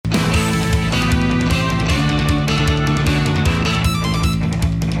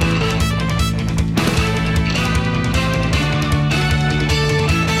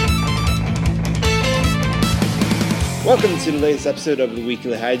Welcome to the latest episode of the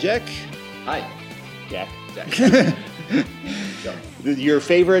Weekly Hijack. Hi. Jack. Go. Your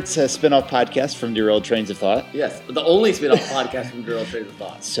favorite spin-off podcast from Derailed Trains of Thought. Yes, the only spin-off podcast from Derailed Trains of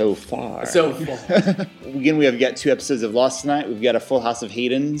Thought. So far. Again, we have got 2 episodes of Lost tonight. We've got a full house of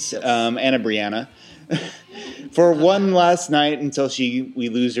Haydens, Yes. and a Brianna. For one last night until we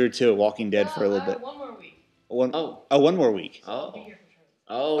lose her to Walking Dead for a little bit. One more week. One more week.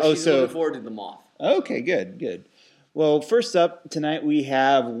 She's looking forward to the moth. Okay, good. Well, first up tonight we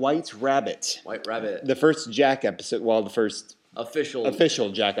have White Rabbit. White Rabbit. The first Jack episode, the first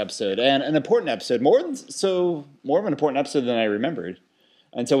official Jack episode, and an important episode, more of an important episode than I remembered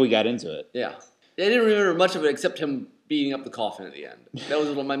until we got into it. Yeah. I didn't remember much of it except him beating up the coffin at the end. That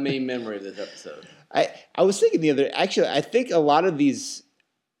was my main memory of this episode. I was thinking I think a lot of these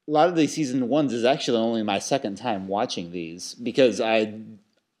season 1s is actually only my second time watching these because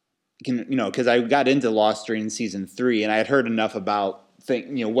because I got into Lost during season 3 and I had heard enough about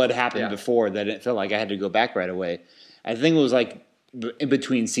what happened before that it felt like I had to go back right away. I think it was like in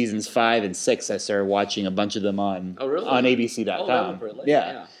between seasons 5 and 6 I started watching a bunch of them on ABC.com. Oh, that was pretty late.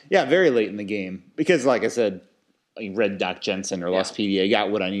 Yeah, very late in the game because, like I said, I read Doc Jensen or Lostpedia. I got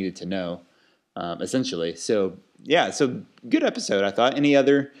what I needed to know, essentially. So good episode, I thought. Any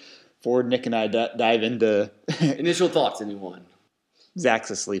other before Nick and I dive into initial thoughts, anyone?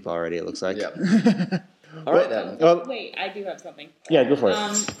 Zach's asleep already, it looks like. Yeah. All right, then. Well, Wait, I do have something. Yeah, go for it.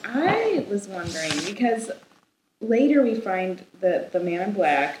 I was wondering, because later we find that the Man in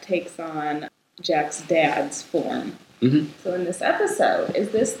Black takes on Jack's dad's form. Mm-hmm. So in this episode,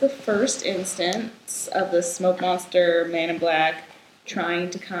 is this the first instance of the smoke monster Man in Black trying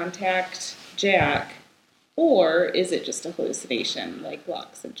to contact Jack, or is it just a hallucination, like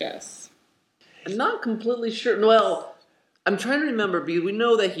Locke suggests? I'm not completely sure. Well, I'm trying to remember because we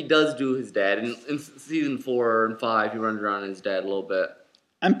know that he does do his dad. In season 4 and 5, he runs around his dad a little bit.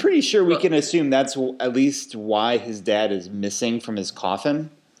 I'm pretty sure we can assume that's at least why his dad is missing from his coffin,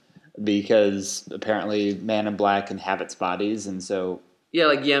 because apparently Man in Black inhabits bodies, and so... Yeah,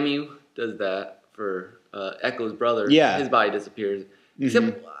 like Yemu does that for Echo's brother. Yeah. His body disappears. Mm-hmm.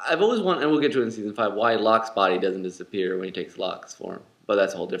 Except, I've always wanted, and we'll get to it in season 5, why Locke's body doesn't disappear when he takes Locke's form. But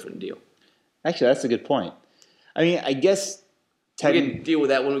that's a whole different deal. Actually, that's a good point. I mean, I guess... We can deal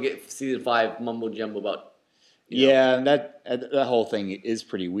with that when we get season 5 mumbo-jumbo about... that whole thing is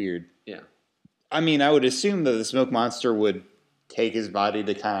pretty weird. Yeah. I mean, I would assume that the smoke monster would take his body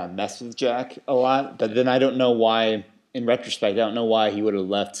to kind of mess with Jack a lot, but then I don't know why, in retrospect, I don't know why he would have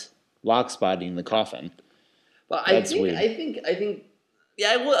left Locke's body in the coffin. But That's weird. I think...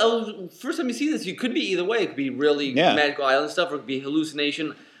 Yeah, first time you see this, you could be either way. It could be really magical island stuff, or it could be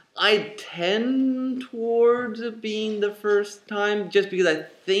hallucination. I tend towards it being the first time, just because I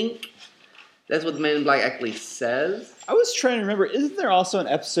think that's what the Man in Black actually says. I was trying to remember, isn't there also an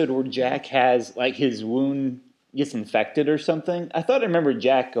episode where Jack has, like, his wound gets infected or something? I thought I remember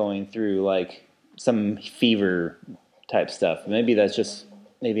Jack going through, like, some fever type stuff. Maybe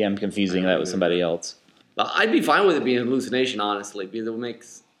I'm confusing that with somebody else. I'd be fine with it being a hallucination, honestly, because it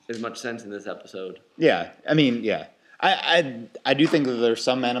makes as much sense in this episode. Yeah, I mean, yeah. I do think that there's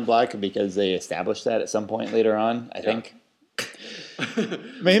some Man in Black because they established that at some point later on, I think.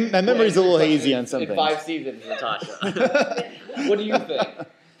 My memory's a little hazy on some in things. 5 seasons, Natasha. What do you think?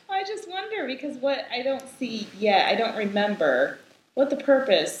 I just wonder, because what I don't see yet, I don't remember what the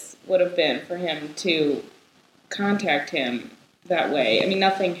purpose would have been for him to contact him that way. I mean,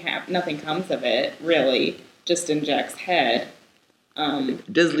 nothing comes of it, really, just in Jack's head.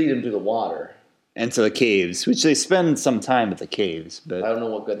 It does lead him to the water. And to the caves, which they spend some time at the caves, but I don't know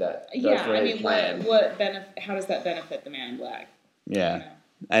what good that does for I his mean, plan. how does that benefit the Man in Black? yeah,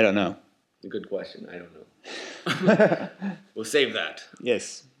 I don't know. A good question. I don't know. We'll save that.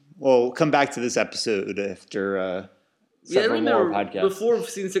 Yes. Well, come back to this episode after several more podcasts. Before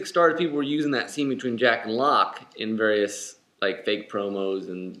season 6 started, people were using that scene between Jack and Locke in various like fake promos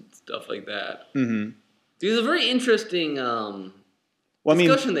and stuff like that. Mm-hmm. There's a very interesting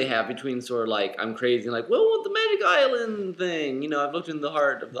discussion they have between sort of like I'm crazy and like, well, what the Magic Island thing? I've looked in the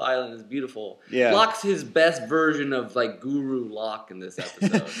heart of the island, is beautiful. Yeah. Locke's his best version of like Guru Locke in this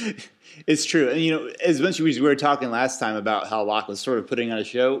episode. It's true. And as much as we were talking last time about how Locke was sort of putting on a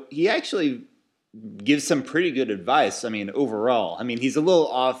show, he actually gives some pretty good advice. I mean, overall. I mean, he's a little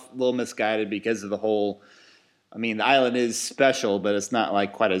off, a little misguided because of the whole... I mean, the island is special, but it's not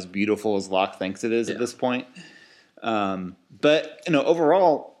like quite as beautiful as Locke thinks it is at this point. But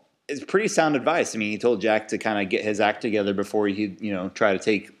overall, it's pretty sound advice. I mean, he told Jack to kind of get his act together before he, try to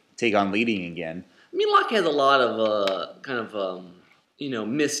take on leading again. I mean, Locke has a lot of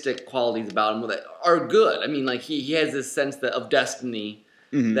mystic qualities about him that are good. I mean, like he has this sense of destiny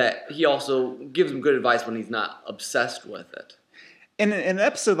that he also gives him good advice when he's not obsessed with it. And in an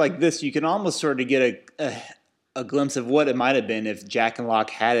episode like this, you can almost sort of get a glimpse of what it might have been if Jack and Locke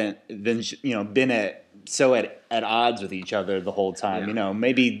hadn't been at odds with each other the whole time. Yeah.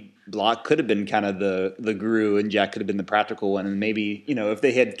 Maybe Locke could have been kind of the guru and Jack could have been the practical one, and maybe if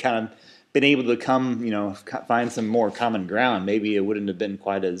they had kind of been able to find some more common ground, maybe it wouldn't have been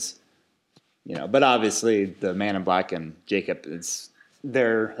quite as But obviously, the Man in Black and Jacob,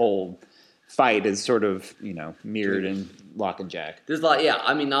 their whole fight is sort of mirrored in Locke and Jack. There's a lot, yeah.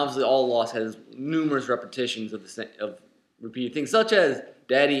 I mean, obviously, all Lost has numerous repetitions of repeated things, such as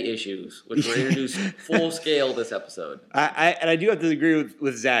daddy issues, which were introduced full scale this episode. I do have to agree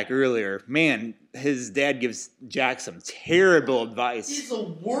with Zach earlier. Man, his dad gives Jack some terrible advice. He's the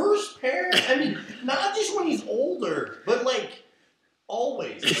worst parent. I mean, not just when he's older, but like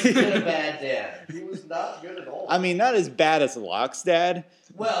always. He's been a bad dad. He was not good at all. I mean, not as bad as Locke's dad.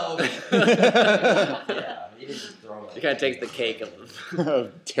 Well, yeah, he didn't throw it. He kind of takes the cake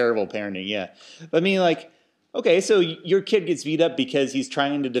of terrible parenting. Yeah, but I mean, like. Okay, so your kid gets beat up because he's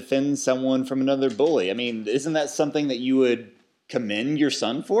trying to defend someone from another bully. I mean, isn't that something that you would commend your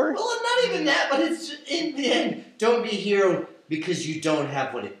son for? Well, not even that, but it's in the end, don't be a hero because you don't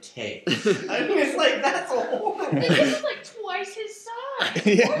have what it takes. I mean, it's like, that's a horrible. This is like twice his size.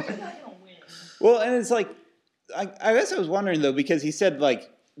 Yeah. Of course he's not going to win. Well, and it's like, I guess I was wondering, though, because he said,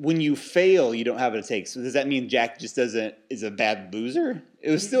 like, when you fail, you don't have what it takes. So does that mean Jack just is a bad loser?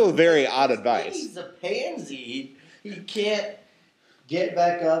 It was still very odd advice. He's a pansy. He can't get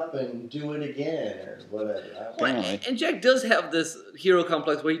back up and do it again or whatever. And Jack does have this hero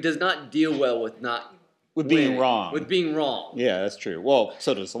complex where he does not deal well with being wrong. With being wrong. Yeah, that's true. Well,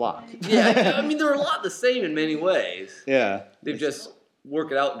 so does Locke. Yeah, I mean, they're a lot the same in many ways. Yeah. They've just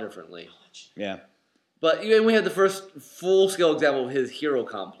worked it out differently. Yeah. But we had the first full-scale example of his hero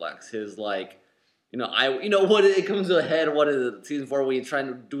complex. His, like, what it comes to a head. What is it? Season 4, where he's trying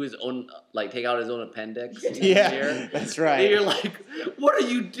to do his own, like, take out his own appendix. Yeah, that's right. And you're like, what are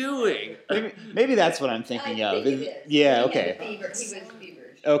you doing? Maybe that's what I'm thinking of. Yeah, okay. He was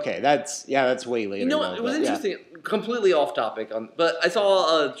feverish. Okay, that's way later. It was interesting. Yeah. Completely off topic, but I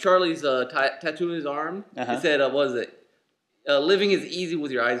saw Charlie's tattoo on his arm. Uh-huh. It said, what was it? Living is easy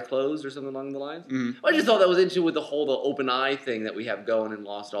with your eyes closed, or something along the lines. Mm-hmm. I just thought that was interesting with the open eye thing that we have going in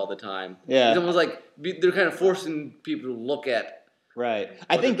Lost all the time. Yeah, it's almost like they're kind of forcing people to look at. Right.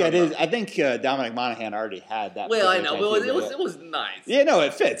 I think Dominic Monaghan already had that. Well, I know, but it was nice. Yeah, no,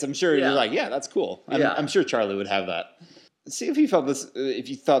 it fits. I'm sure you're like, yeah, that's cool. I'm sure Charlie would have that. See if you felt this. If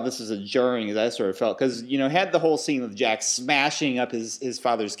you thought this was as jarring as I sort of felt, because had the whole scene with Jack smashing up his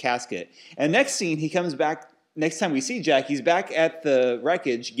father's casket, and next scene he comes back. Next time we see Jack, he's back at the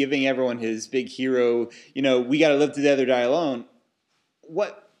wreckage giving everyone his big hero, we got to live together, die alone.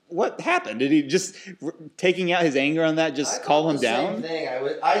 What happened? Did he just, taking out his anger on that, just calm him down?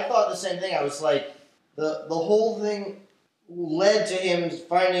 I thought the same thing. I was like, the whole thing led to him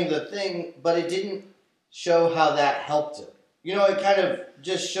finding the thing, but it didn't show how that helped him. It kind of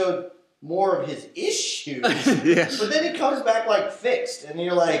just showed more of his issues. Yeah. But then it comes back like fixed, and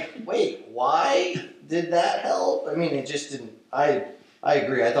you're like, wait, why did that help? I mean, it just didn't. I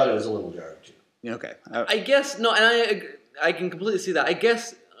agree. I thought it was a little jarring too. Okay. I guess no, and I can completely see that. I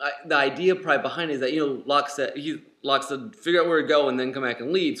guess the idea probably behind it is that Locke said figure out where to go and then come back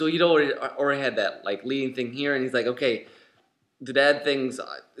and lead. So he'd already had that like leading thing here, and he's like, okay, the dad things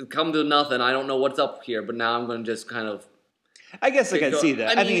come to nothing. I don't know what's up here, but now I'm going to just kind of. I guess I can see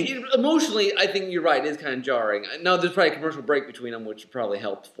that. I mean, emotionally, I think you're right. It is kind of jarring. Now, there's probably a commercial break between them, which probably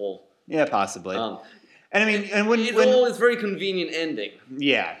helped full. Yeah, possibly. And I mean, and it's very convenient ending.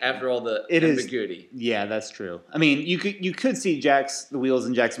 Yeah. After all the ambiguity. Yeah, that's true. I mean, you could see the wheels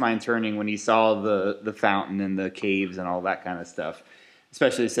in Jack's mind turning when he saw the fountain and the caves and all that kind of stuff.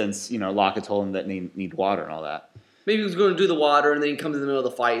 Especially since Locke had told him that they need water and all that. Maybe he was going to do the water, and then he comes in the middle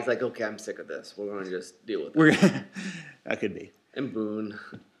of the fight. He's like, okay, I'm sick of this. We're going to just deal with it. That could be. And Boone.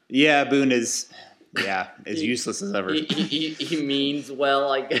 Yeah, Boone is as useless as ever. He means well,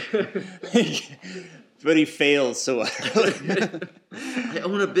 like. But he fails so utterly. I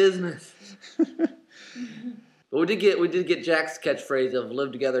own a business. But we did get Jack's catchphrase of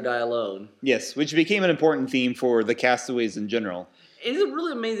 "Live together, die alone." Yes, which became an important theme for the castaways in general. It is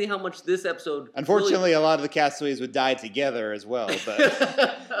really amazing how much this episode. Unfortunately, a lot of the castaways would die together as well.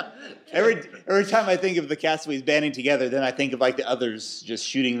 But every time I think of the castaways banding together, then I think of like the others just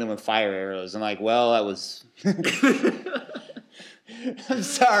shooting them with fire arrows. I'm like, well, that was. I'm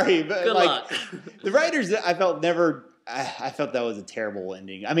sorry, but Good luck. The writers, I felt never. I felt that was a terrible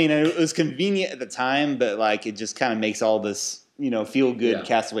ending. I mean, it was convenient at the time, but like it just kind of makes all this, feel good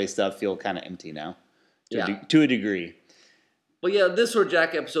Castaway stuff feel kind of empty now, to a degree. But yeah, this Sword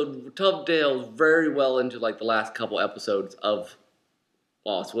Jack episode dovetails very well into like the last couple episodes of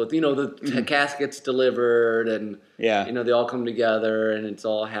Lost, with the caskets delivered and they all come together and it's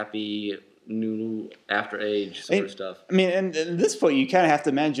all happy new after age sort of stuff. I mean, and at this point, you kind of have to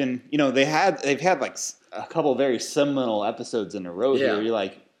imagine, they've had like a couple very seminal episodes in a row here. You're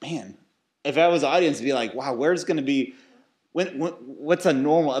like, man, if I was an audience, I'd be like, wow, where's going to be what's a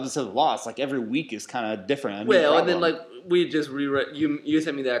normal episode of Lost? Like every week is kind of different. And then like we just reread. You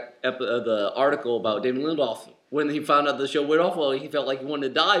sent me that the article about Damon Lindelof. When he found out the show went off well, he felt like he wanted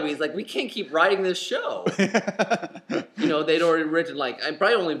to die. But he's like, we can't keep writing this show. They'd already written like I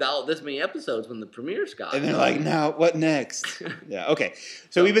probably only about this many episodes when the premiere got. And they're like, now what next? Okay.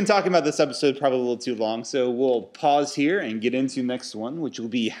 So we've been talking about this episode probably a little too long. So we'll pause here and get into the next one, which will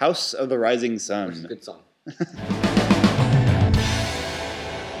be House of the Rising Sun. Which is a good song.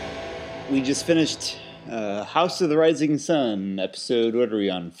 We just finished House of the Rising Sun episode. What are we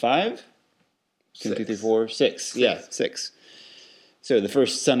on? 5? 1, 2, 3, 4, 6. Yeah, 6. So the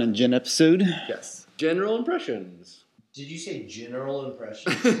first Sun and Jin episode. Yes. General impressions. Did you say general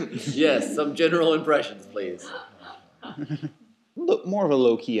impressions? Yes, some general impressions, please. More of a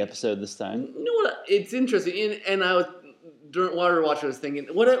low-key episode this time. You know what? It's interesting, and I was during water watching. I was thinking,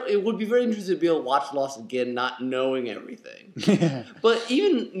 it would be very interesting to be able to watch Lost again, not knowing everything. But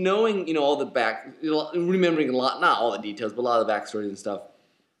even knowing, all the remembering a lot, not all the details, but a lot of the backstories and stuff.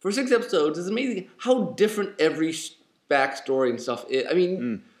 For 6 episodes, it's amazing how different every backstory and stuff is. I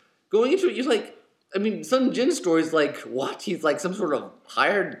mean, going into it, you're like, Sun Jin's story is like, what? He's like some sort of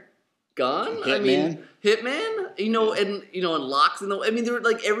hired gun? Hitman? Hitman? And Locke's in the... they're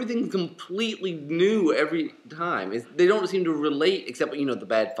like, everything's completely new every time. They don't seem to relate, except, the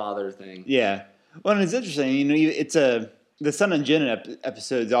bad father thing. Yeah. Well, and it's interesting, the Sun and Jin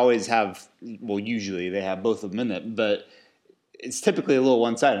episodes always have, well, usually they have both of them in it, but... It's typically a little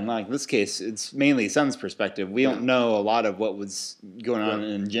one-sided. Like in this case, it's mainly Sun's perspective. We don't know a lot of what was going on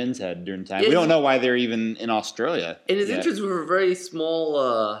in Jin's head during time. We don't know why they're even in Australia. And it's interesting for very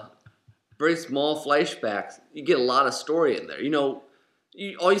small flashbacks. You get a lot of story in there.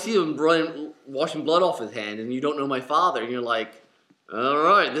 All you see him washing blood off his hand, and you don't know my father. And you're like, all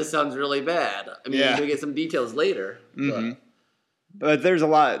right, this sounds really bad. You'll get some details later. Mm-hmm. But there's a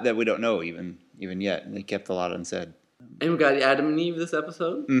lot that we don't know even yet. They kept a lot unsaid. And we got Adam and Eve this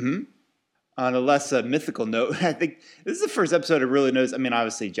episode. Mm-hmm. On a less mythical note, I think this is the first episode I really noticed.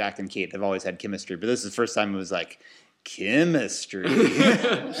 Obviously Jack and Kate have always had chemistry, but this is the first time it was like, chemistry.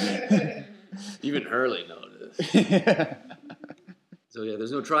 Even Hurley noticed. So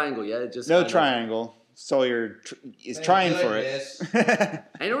there's no triangle yet. It just no triangle. Sawyer is trying for it.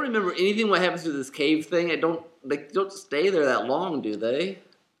 I don't remember anything what happens to this cave thing. They don't stay there that long, do they?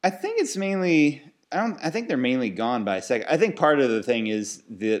 I think it's mainly... I think they're mainly gone by a second. I think part of the thing is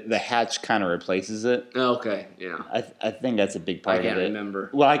the hatch kind of replaces it. Okay, yeah. I think that's a big part of it. I can't remember.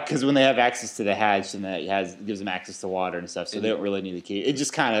 Well, because when they have access to the hatch, and that gives them access to water and stuff, so they don't really need the key. It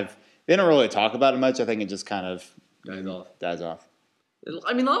just kind of they don't really talk about it much. I think it just kind of dies off. A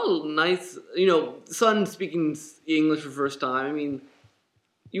lot of nice, Sun speaking English for the first time.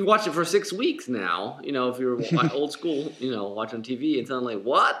 You watched it for 6 weeks now. If you're old school, watching TV, and suddenly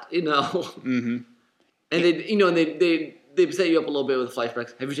what? Mm-hmm. And they set you up a little bit with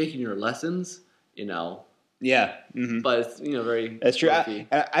flashbacks. Have you taken your lessons? Yeah. Mm-hmm. But it's very. That's true.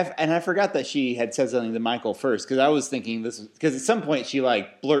 I forgot that she had said something to Michael first, because I was thinking this because at some point she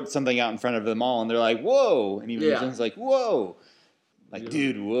like blurts something out in front of them all, and they're like, "Whoa!" And even Jen's like, "Whoa!" Like,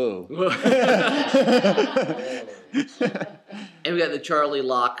 dude, whoa. And we got the Charlie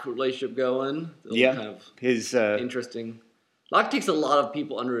Locke relationship going. Yeah, kind of his interesting. Locke takes a lot of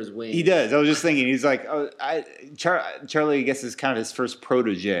people under his wing. He does. I was just thinking, he's like, Charlie, I guess, is kind of his first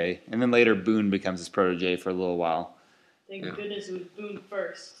protege, and then later Boone becomes his protege for a little while. Thank goodness it was Boone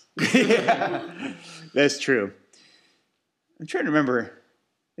first. Yeah, that's true. I'm trying to remember.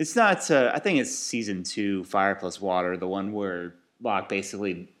 It's not. I think it's season 2, Fire Plus Water, the one where Locke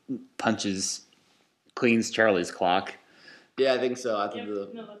basically cleans Charlie's clock. Yeah, I think so.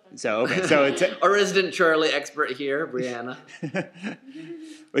 So it's our resident Charlie expert here, Brianna.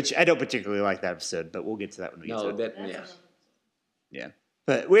 Which I don't particularly like that episode, but we'll get to that when we get to it. Yeah.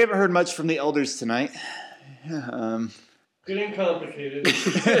 But we haven't heard much from the elders tonight. Getting complicated.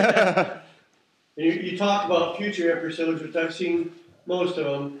 You talk about future episodes, which I've seen most of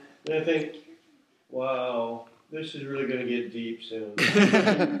them, and I think, wow, this is really going to get deep soon.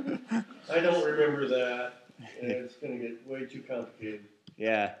 I don't remember that. and it's going to get way too complicated.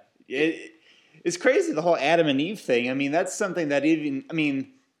 Yeah. It's crazy, the whole Adam and Eve thing. I mean, that's something that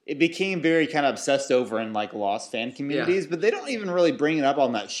it became very kind of obsessed over in like Lost fan communities, but they don't even really bring it up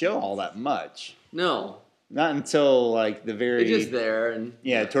on that show all that much. No. Not until like the very... It's just there. And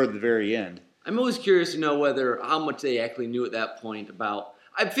toward the very end. I'm always curious to know how much they actually knew at that point about...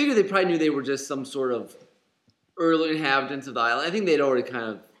 I figured they probably knew they were just some sort of early inhabitants of the island. I think they'd already kind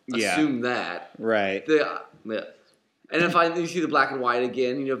of assumed that. Right. And if you see the black and white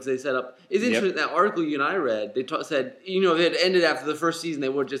again, if they set up... It's interesting, that article you and I read, they said, if it had ended after the first season, they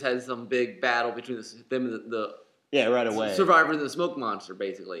would have just had some big battle between them and the right away. survivor and the smoke monster,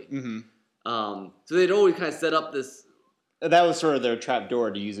 basically. Mm-hmm. So they'd always kind of set up this... That was sort of their trap door,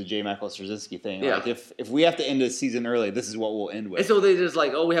 to use a J. Michael Straczynski thing. Yeah. Like, if we have to end the season early, this is what we'll end with. And so they just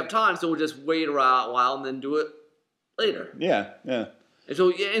we have time, so we'll just wait a while and then do it later. Yeah. And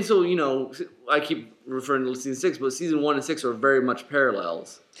so, I keep referring to season 6, but season 1 and 6 are very much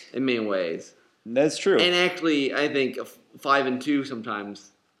parallels in many ways. That's true. And actually, I think 5 and 2 sometimes.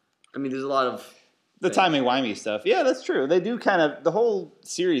 I mean, there's a lot of... The timey-wimey stuff. Yeah, that's true. They do the whole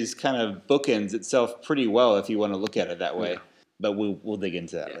series kind of bookends itself pretty well if you want to look at it that way. Yeah. But we'll dig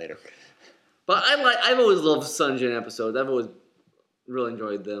into that later. But I've always loved Sunjin episodes. I've always really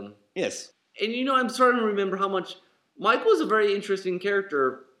enjoyed them. Yes. And, I'm starting to remember how much... Mike was a very interesting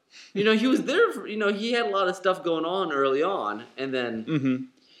character. He was there for, he had a lot of stuff going on early on. And then... Mm-hmm.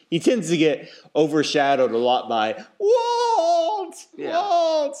 He tends to get overshadowed a lot by Walt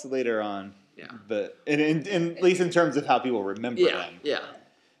later on. Yeah, but at least in terms of how people remember them. Yeah.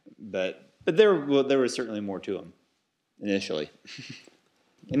 But there was certainly more to him initially.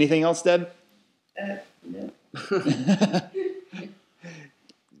 Anything else, Deb? No.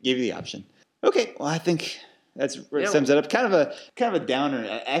 Gave you the option. Okay, well I think that's where it sums it up. Kind of a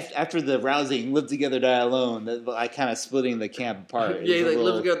downer. After the rousing "Live Together, Die Alone," I kind of splitting the camp apart. Yeah,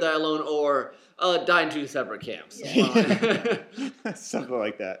 "Live Together, Die Alone" or die in 2 separate camps. Yeah. Something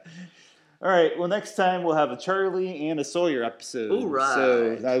like that. All right, well, next time we'll have a Charlie and a Sawyer episode. All right.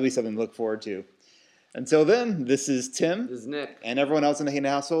 So that'll be something to look forward to. Until then, this is Tim. This is Nick. And everyone else in the Hayden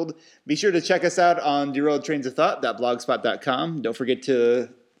household. Be sure to check us out on derailedtrainsofthought.blogspot.com. Don't forget to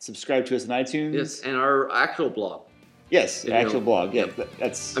subscribe to us on iTunes. Yes, and our actual blog. Yes, our actual blog. Yeah,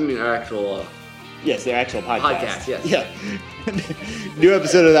 that's... our actual... Yes, their actual podcast. Yes. Yeah. New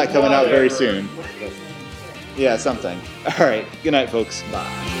episode of that coming out very soon. Yeah, something. All right. Good night, folks.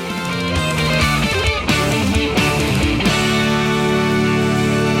 Bye.